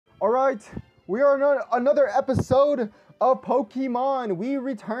Alright, we are on another episode of Pokemon. We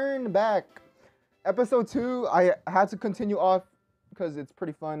return back. Episode 2, I had to continue off because it's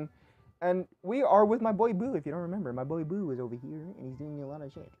pretty fun. And we are with my boy Boo, if you don't remember. My boy Boo is over here, and he's doing a lot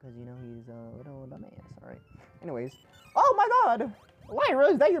of shit because, you know, he's a little dumbass. Alright, anyways. Oh my god! Lyra,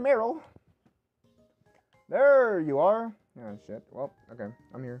 is that your Meryl? There you are. Oh shit, well, okay,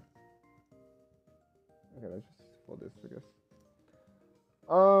 I'm here. Okay, let's just fold this, I guess.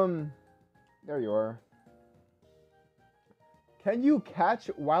 There you are. Can you catch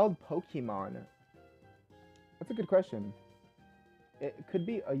wild Pokemon? That's a good question. It could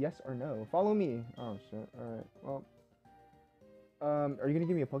be a yes or no. Follow me. Oh shit. Alright. Well. Are you gonna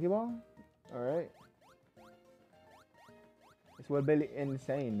give me a Pokeball? Alright. This would be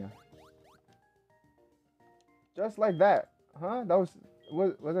insane. Just like that. Huh? That was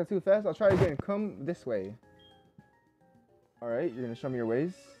that too fast? I'll try again. Come this way. Alright, you're gonna show me your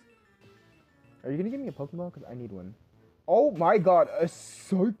ways. Are you gonna give me a Pokeball? Because I need one. Oh my god, a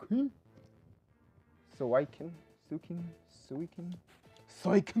Suikin? Suikin?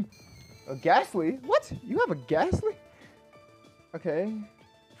 A Ghastly? What? You have a Ghastly? Okay.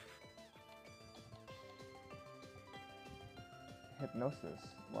 Hypnosis.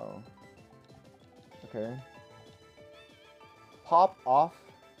 Wow. Okay. Pop off.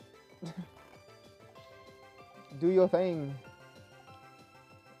 Do your thing.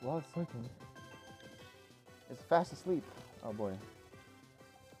 Well, it's sleeping. It's fast asleep. Oh boy.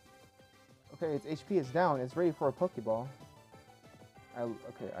 Okay, its HP is down. It's ready for a Pokeball.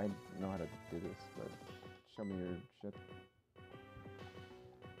 Okay, I know how to do this, but show me your shit.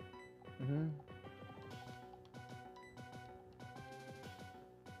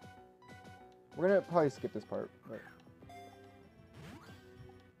 We're gonna probably skip this part, but.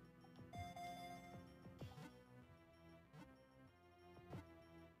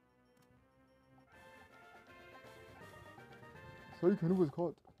 So you kind of was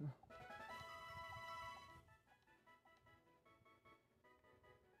caught.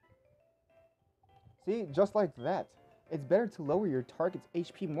 See, just like that. It's better to lower your target's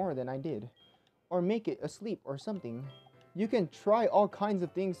HP more than I did. Or make it asleep or something. You can try all kinds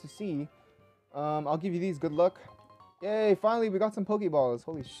of things to see. I'll give you these. Good luck. Yay, finally we got some Pokeballs.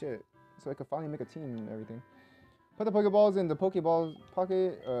 Holy shit. So I could finally make a team and everything. Put the Pokeballs in the Pokeball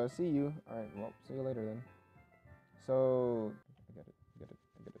pocket. See you. Alright, well, see you later then. So... I get it.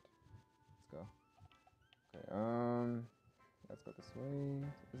 Let's go. Okay, let's go this way.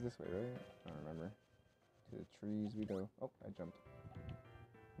 It's this way, right? I don't remember. To the trees we go. Oh, I jumped.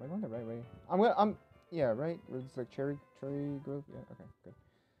 Am I going the right way? Yeah, right? Where it's like cherry grove? Yeah, okay, good.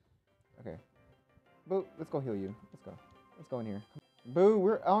 Okay. Boo, let's go heal you. Let's go in here. Boo,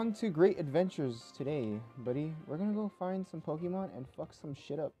 we're on to great adventures today, buddy. We're gonna go find some Pokemon and fuck some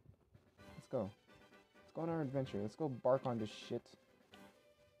shit up. Let's go. Let's go on our adventure. Let's go bark on this shit.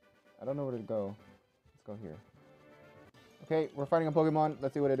 I don't know where to go. Let's go here. Okay, we're fighting a Pokemon.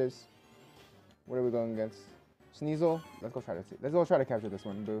 Let's see what it is. What are we going against? Sneasel? Let's go try to see. Let's go try to capture this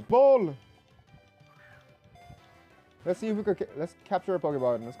one, Boo. Ball! Let's see if we could... Let's capture a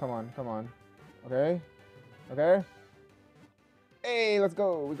Pokemon. Let's come on. Okay. Hey, let's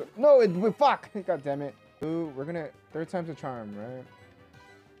go. No, fuck! God damn it. Boo, we're gonna... Third time's a charm, right?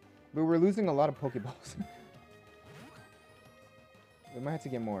 But we're losing a lot of Pokeballs. We might have to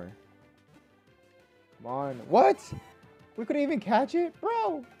get more. Come on. What? We couldn't even catch it?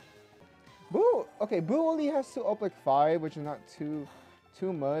 Bro! Boo! Okay, Boo only has to up like 5, which is not too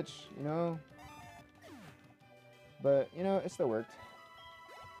much, you know? But, you know, it still worked.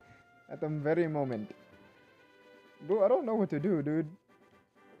 At the very moment. Boo, I don't know what to do, dude.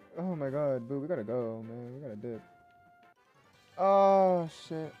 Oh my god, Boo, we gotta go, man. We gotta dip. Oh,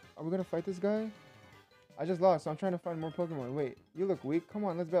 shit. Are we gonna fight this guy? I just lost, so I'm trying to find more Pokemon. Wait, you look weak. Come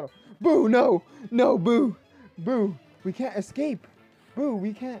on, let's battle. Boo, no! No, Boo! Boo! We can't escape! Boo,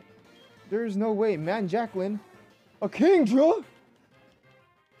 we can't. There's no way. Man, Jacqueline. A Kingdra?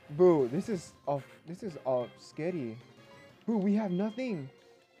 Boo, this is scary. Boo, we have nothing.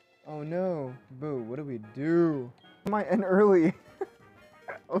 Oh no. Boo, what do we do? I might end early.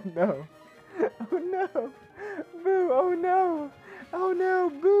 Oh no. Oh no. Boo, oh no. Oh no,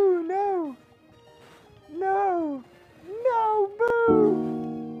 Boo, no. No. No, Boo.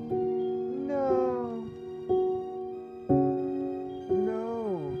 No. No.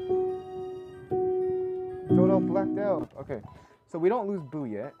 Jodel blacked out. Okay. So we don't lose Boo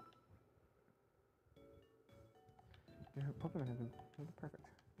yet. Your Pokemon has been perfect.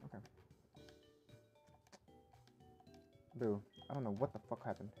 Okay. Boo. I don't know what the fuck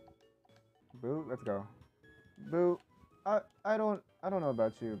happened. Boo, let's go. Boo. I don't know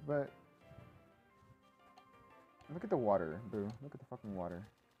about you, but look at the water, Boo. Look at the fucking water.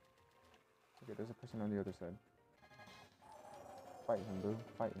 Okay, there's a person on the other side. Fight him, Boo.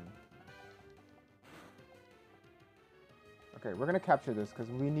 Fight him. Okay, we're gonna capture this because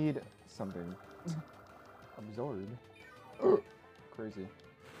we need something. Absorb. Crazy.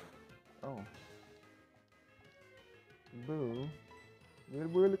 Oh. Boo. We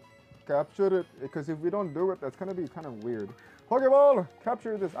will capture it because if we don't do it, that's gonna be kind of weird. Pokeball!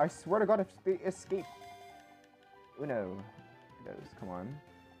 Capture this! I swear to God, if they escape. Uno. Those. Come on.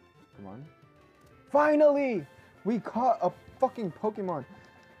 Come on. Finally! We caught a fucking Pokemon.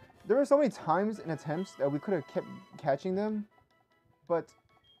 There were so many times and attempts that we could have kept catching them, but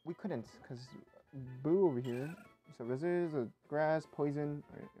we couldn't because Boo over here. So this is a grass, poison.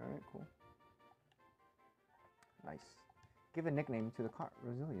 Alright, cool. Nice. Give a nickname to the car,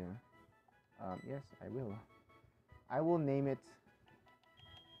 Roselia. Yes, I will. I will name it.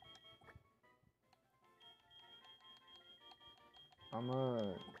 I'm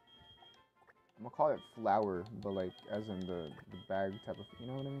gonna call it Flower, but like as in the bag type of, you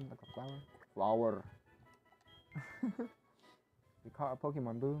know what I mean? Like a flower? Flower. We caught a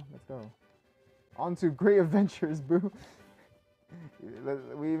Pokemon, Boo. Let's go. On to great adventures, Boo.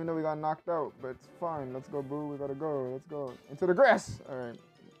 Even though we got knocked out, but it's fine. Let's go, Boo. We gotta go. Let's go. Into the grass! Alright.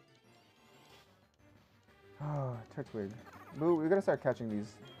 Oh, Turtwig. Boo, we gotta start catching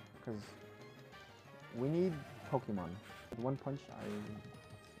these. Because we need Pokemon. With one punch,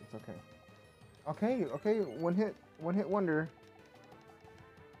 it's okay. Okay. One hit wonder.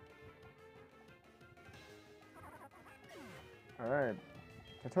 Alright.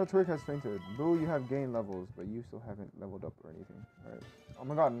 The Turtwig has fainted. Boo, you have gained levels, but you still haven't leveled up or anything. Alright. Oh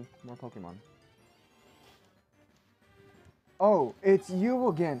my god, more Pokemon. Oh, it's you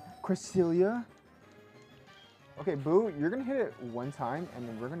again, Cresselia. Okay, Boo, you're gonna hit it one time, and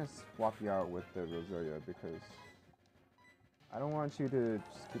then we're gonna swap you out with the Roselia, because I don't want you to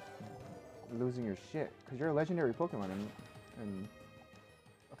just keep losing your shit, because you're a legendary Pokemon, and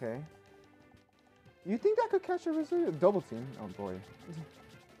okay. You think I could catch a Roselia? Double team? Oh boy.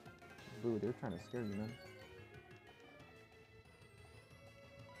 Boo, they're trying to scare you, man.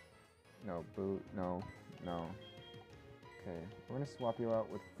 No, Boo, no. Okay, we're gonna swap you out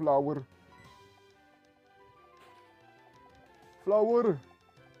with Flower. Flower!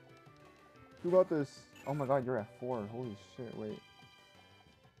 Who got this? Oh my god, you're at 4. Holy shit, wait.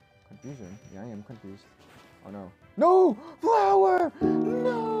 Confusion? Yeah, I am confused. Oh no. No! Flower!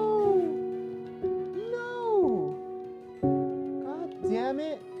 No! No! God damn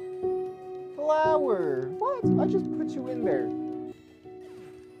it! Flower! What? I just put you in there.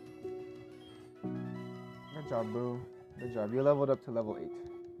 Good job, Boo. Good job. You leveled up to level 8.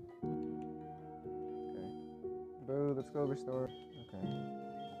 Okay. Boo, let's go restore. Okay.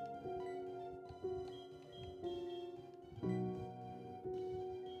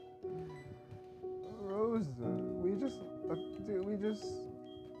 Rose, we just...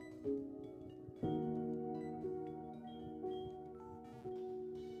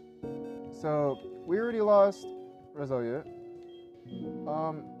 So, we already lost Roselia.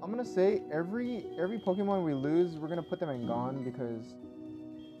 I'm gonna say every Pokemon we lose, we're gonna put them in Gone because,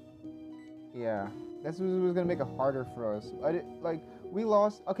 yeah, this was gonna make it harder for us. We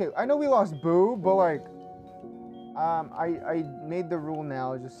lost. Okay, I know we lost Boo, but like, I made the rule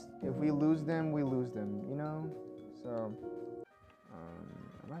now. Just if we lose them, we lose them. You know. So,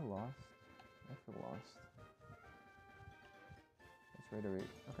 am I lost? I feel lost. That's right away.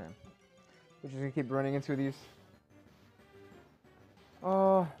 Okay. We're just gonna keep running into these.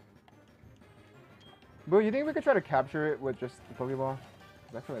 Boo, you think we could try to capture it with just the Pokeball?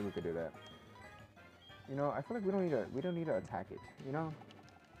 Cause I feel like we could do that. You know, I feel like we don't need to attack it. You know,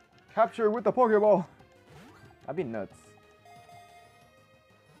 capture it with the Pokeball. That'd be nuts.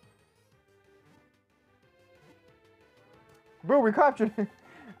 Boo, we captured it.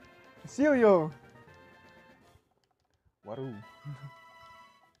 Celio. Waru.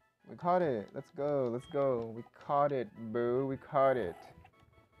 We caught it. Let's go. Let's go. We caught it, Boo. We caught it.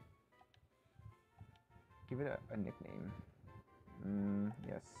 Give it a nickname.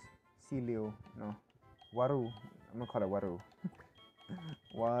 Yes. Celio. No. Waru. I'm gonna call it Waru.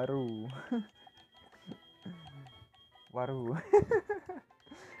 Waru. Waru.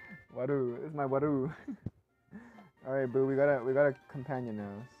 Waru. It's my Waru. Alright, Boo, we got a companion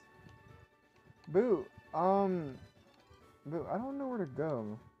now. Boo, Boo, I don't know where to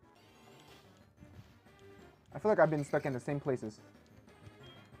go. I feel like I've been stuck in the same places.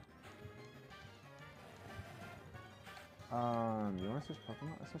 You wanna switch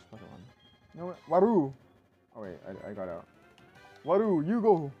Pokemon? Let's switch Pokemon. You know what? Waru! Oh wait, I got out. Waru, you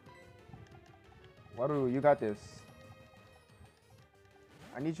go. Waru, you got this.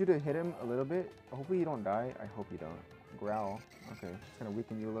 I need you to hit him a little bit. Hopefully you don't die. I hope you don't. Growl. Okay, it's gonna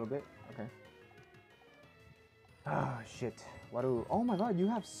weaken you a little bit. Okay. Ah, shit. Waru. Oh my god, you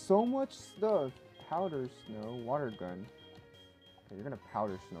have so much stuff. Powder snow, water gun. Okay, you're gonna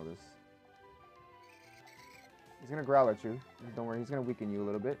powder snow this. He's gonna growl at you. Don't worry, he's gonna weaken you a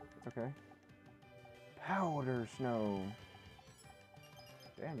little bit. It's okay. Powder snow.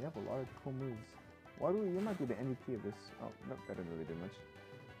 Damn, you have a lot of cool moves. Waru, you might be the MVP of this. Oh, nope, that didn't really do much.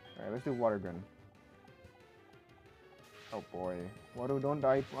 Alright, let's do water gun. Oh boy. Waru, don't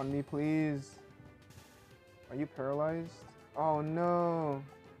die on me, please. Are you paralyzed? Oh no.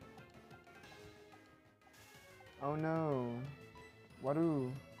 Oh no.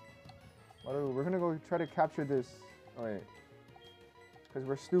 Waru. Waru, we're gonna go try to capture this. Oh wait. Because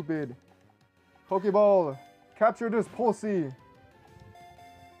we're stupid. Pokeball! Capture this Pulsey!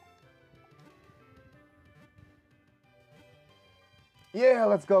 Yeah,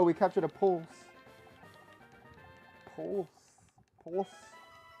 let's go. We captured a Pulse. Pulse.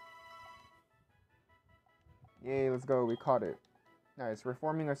 Yay, let's go. We caught it. Nice. We're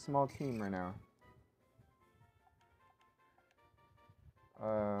forming a small team right now.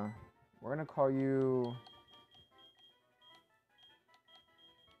 We're gonna call you...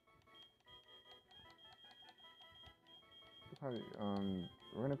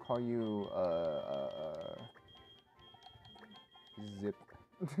 we're gonna call you, Zip.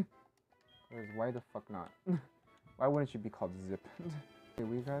 Because why the fuck not? Why wouldn't you be called Zip? Okay,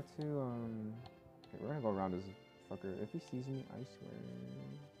 we got to, okay, we're gonna go around this fucker. If he sees me, I swear.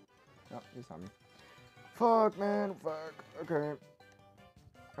 Oh, he saw me. Fuck, man, fuck. Okay.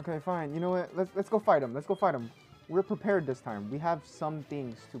 Okay, fine. You know what? Let's go fight him. Let's go fight him. We're prepared this time. We have some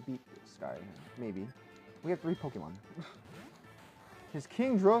things to beat this guy. Maybe. We have 3 Pokemon. His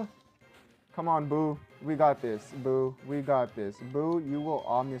Kingdra. Come on, Boo. We got this, Boo. We got this. Boo, you will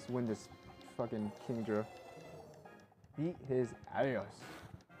Omnis win this fucking Kingdra. Beat his ass.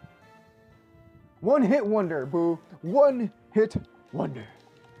 One hit wonder, Boo. One hit wonder.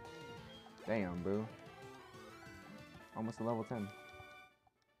 Damn, Boo. Almost a level 10.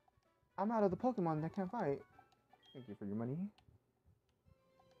 I'm out of the Pokemon that can't fight. Thank you for your money.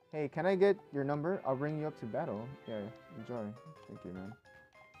 Hey, can I get your number? I'll bring you up to battle. Yeah, enjoy. Thank you, man.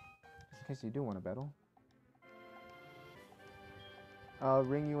 Just in case you do want to battle. I'll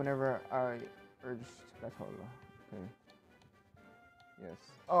ring you whenever I urge battle. Okay. Yes.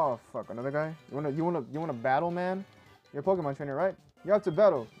 Oh fuck, another guy? You wanna battle, man? You're a Pokemon trainer, right? You have to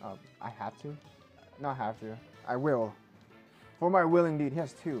battle. I have to? Not have to. I will. For my willing deed. He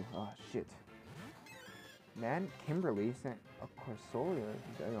has 2. Oh shit. Man, Kimberly sent a Corsolia.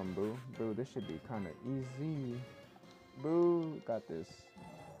 Damn, Boo. Boo, this should be kind of easy. Boo, got this.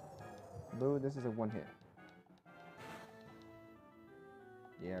 Boo, this is a 1-hit.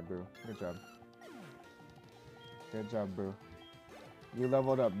 Yeah, Boo. Good job. Good job, Boo. You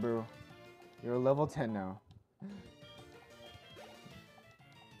leveled up, Boo. You're level 10 now.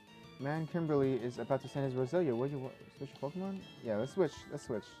 Man, Kimberly is about to send his Roselia. What do you want? Switch Pokemon? Yeah, let's switch. Let's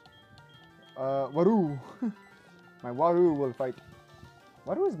switch. Waru. My Waru will fight.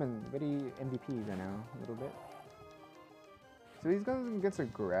 Waru has been very MVP right now, a little bit. So he's going against a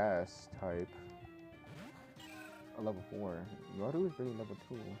grass type. A level 4. Waru is really level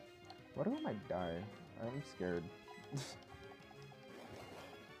 2. Waru might die. I'm scared.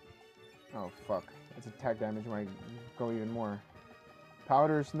 Oh fuck. Its attack damage might go even more.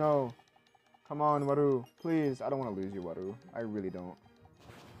 Powder Snow. Come on, Waru. Please. I don't want to lose you, Waru. I really don't.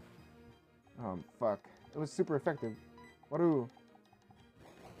 Fuck. It was super effective. Waru.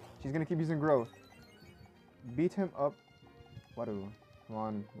 She's gonna keep using growth. Beat him up. Waru. Come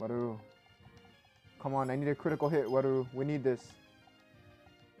on, Waru. Come on, I need a critical hit, Waru. We need this.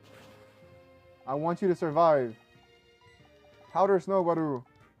 I want you to survive. Powder Snow, Waru.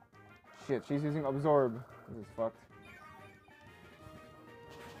 Shit, she's using Absorb. This is fucked.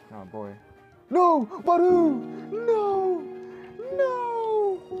 Oh boy. No! Waru! No!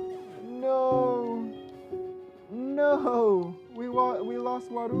 No! No! No! We lost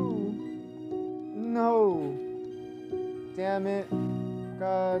Waru. No! Damn it.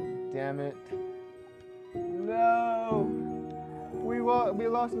 God damn it. No! We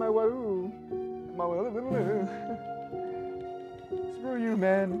lost my Waru. My Waru. Screw you,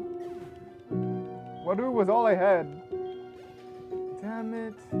 man. Waru was all I had. Damn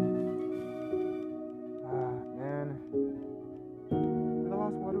it. Ah, man. We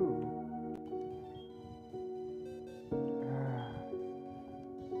lost Waru.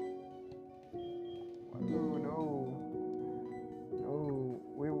 Waru, no.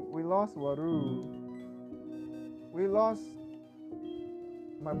 lost Waru. We lost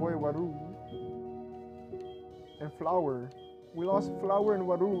my boy Waru. And Flower. We lost Flower and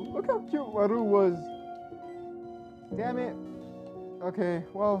Waru. Look how cute Waru was. Damn it. Okay,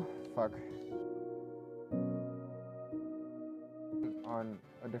 well, fuck. On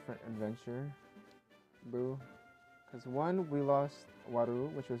a different adventure. Boo. Because one, we lost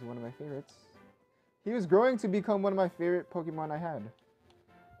Waru, which was one of my favorites. He was growing to become one of my favorite Pokemon I had.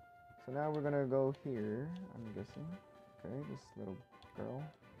 So now we're gonna go here, I'm guessing. Okay, this little girl.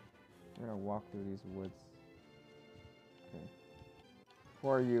 We're gonna walk through these woods. Okay. Who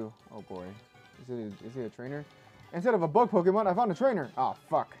are you? Oh boy. Is he a trainer? Instead of a bug Pokemon, I found a trainer! Oh,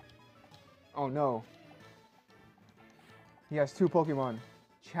 fuck. Oh no. He has two Pokemon.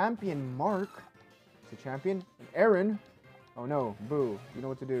 Champion Mark. It's a champion. And Aaron. Oh no. Boo. You know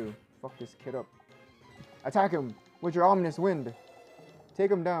what to do. Fuck this kid up. Attack him with your ominous wind. Take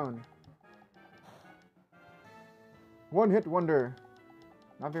him down. One hit wonder.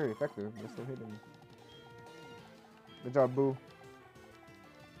 Not very effective, but still hit him. Good job, Boo.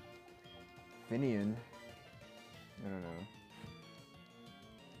 Finion. No.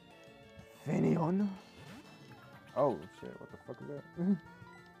 Finion? Oh shit, what the fuck is that?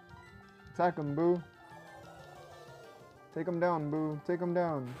 Attack him, Boo. Take him down, Boo. Take him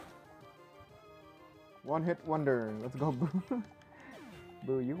down. One hit wonder. Let's go, Boo.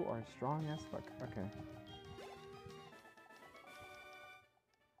 Boo, you are strong as fuck. Okay.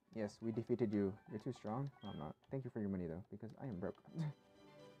 Yes, we defeated you. You're too strong? No, I'm not. Thank you for your money, though, because I am broke.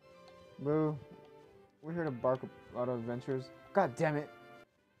 Boo. We're here to bark a lot of adventures. God damn it.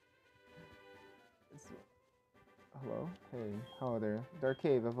 Hello? Hey. Hello there. Dark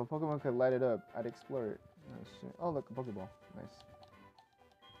cave. If a Pokemon could light it up, I'd explore it. Oh, shit. Oh, look. A Pokeball. Nice.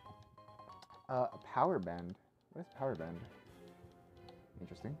 A power band. What is power band?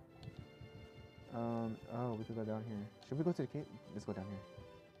 Interesting. Oh, we could go down here. Should we go to the cave? Let's go down here.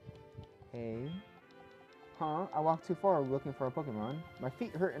 Hey. Huh? I walked too far looking for a Pokemon. My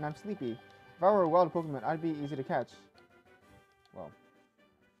feet hurt and I'm sleepy. If I were a wild Pokemon, I'd be easy to catch. Well,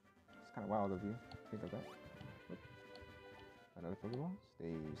 it's kind of wild of you. Think of that. Oop. Another Pokeball.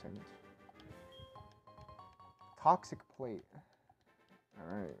 Stay silent. Toxic plate.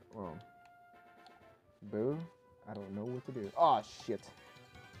 Alright, well. Boo, I don't know what to do. Oh shit.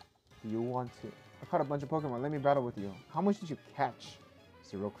 Do you want to? I caught a bunch of Pokemon. Let me battle with you. How much did you catch?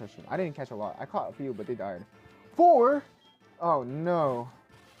 It's a real question. I didn't catch a lot. I caught a few, but they died. 4? Oh no.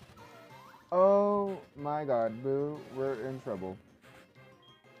 Oh my god, Boo. We're in trouble.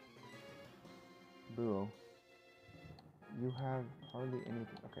 Boo. You have hardly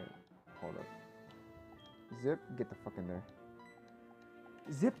anything. Okay, hold up. Zip, get the fuck in there.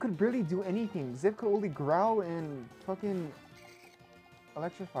 Zip could barely do anything. Zip could only growl and fucking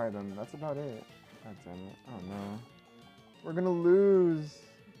electrify them. That's about it. God damn it. Oh no. We're gonna lose.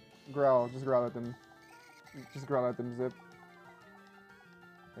 Growl. Just growl at them. Just growl at them, Zip.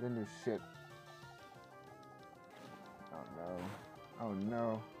 I didn't do shit. Oh no. Oh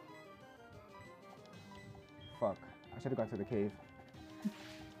no. Fuck. I should have got to the cave.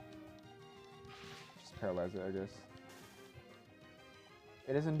 Just paralyze it, I guess.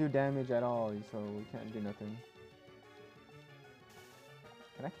 It doesn't do damage at all, so we can't do nothing.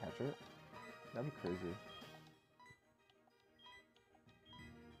 Can I catch it? That'd be crazy.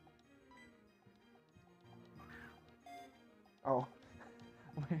 Oh.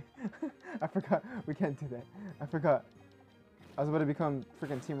 Wait. I forgot. We can't do that. I forgot. I was about to become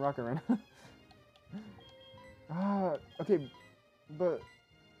freaking Team Rocket right now. Okay. But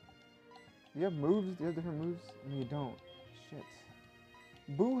do you have moves? Do you have different moves? No, you don't. Shit.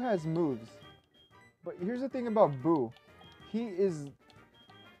 Boo has moves. But here's the thing about Boo. He is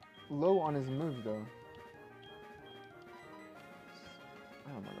low on his moves, though.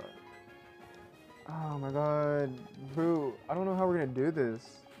 Oh my god. Oh my god. Boo. I don't know how we're gonna do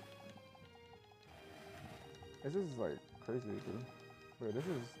this. This is like crazy, dude. Bro, this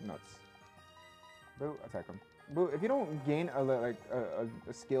is nuts. Boo, attack him. Boo, if you don't gain a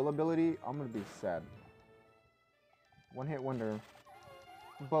skill ability, I'm gonna be sad. One hit wonder.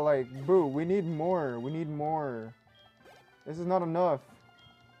 But like, Boo, we need more. We need more. This is not enough.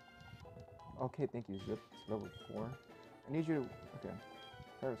 Okay, thank you, Zip. It's level 4. I need you to... Okay.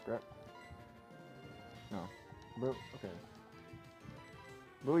 Power scrap. No. Boo, okay.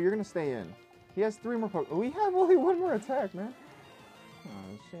 Boo, you're gonna stay in. He has 3 more we have only 1 more attack, man.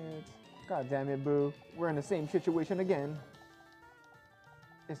 Oh, shit. God damn it, Boo. We're in the same situation again.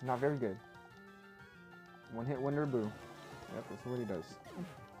 It's not very good. One hit wonder, Boo. Yep, that's what he does.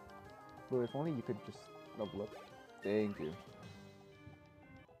 Boo, if only you could just level up. Thank you.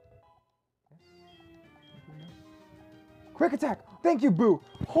 Quick attack. Thank you, Boo.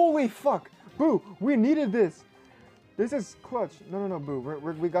 Holy fuck. Boo, we needed this. This is clutch. No, Boo.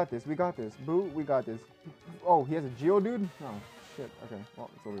 We got this. We got this. Boo, we got this. Oh, he has a Geodude? Oh, shit. Okay, well,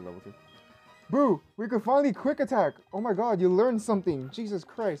 it's only level 2. Boo, we could finally quick attack. Oh my god, you learned something. Jesus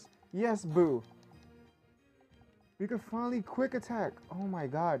Christ. Yes, Boo. We could finally quick attack. Oh my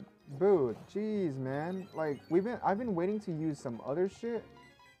god. Boo, jeez, man. Like, I've been waiting to use some other shit.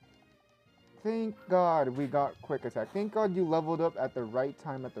 Thank God we got quick attack. Thank God you leveled up at the right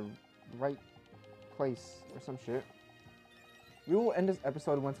time, at the right place, or some shit. We will end this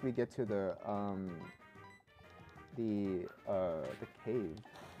episode once we get to the cave.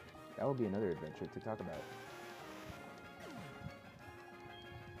 That will be another adventure to talk about.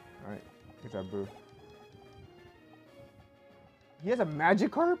 Alright, good job, Boo. He has a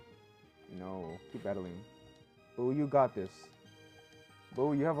Magikarp? No, keep battling. Boo, you got this.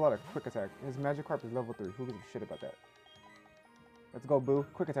 Boo, you have a lot of quick attack. His Magikarp is level 3. Who gives a shit about that? Let's go, Boo.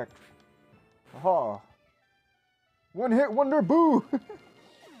 Quick attack. Aha! One hit wonder, Boo!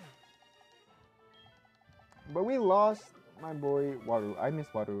 But we lost my boy Waru. I miss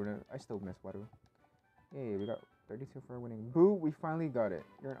Waru. I still miss Waru. Hey, we got 32 for winning. Boo, we finally got it.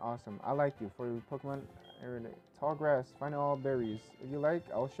 You're awesome. I like you. For your Pokemon, tall grass, find all berries. If you like,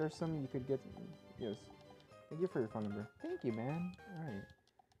 I'll share some. You could get. Yes. Thank you for your phone number. Thank you, man. Alright.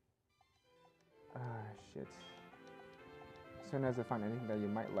 Ah, shit. As soon as I find anything that you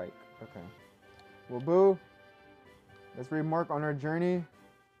might like. Okay. Well, Boo, let's remark on our journey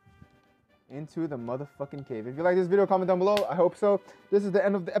into the motherfucking cave. If you like this video, comment down below. I hope so. This is the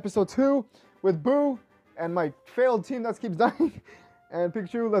end of the episode 2 with Boo and my failed team that keeps dying. And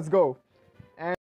Pikachu, let's go.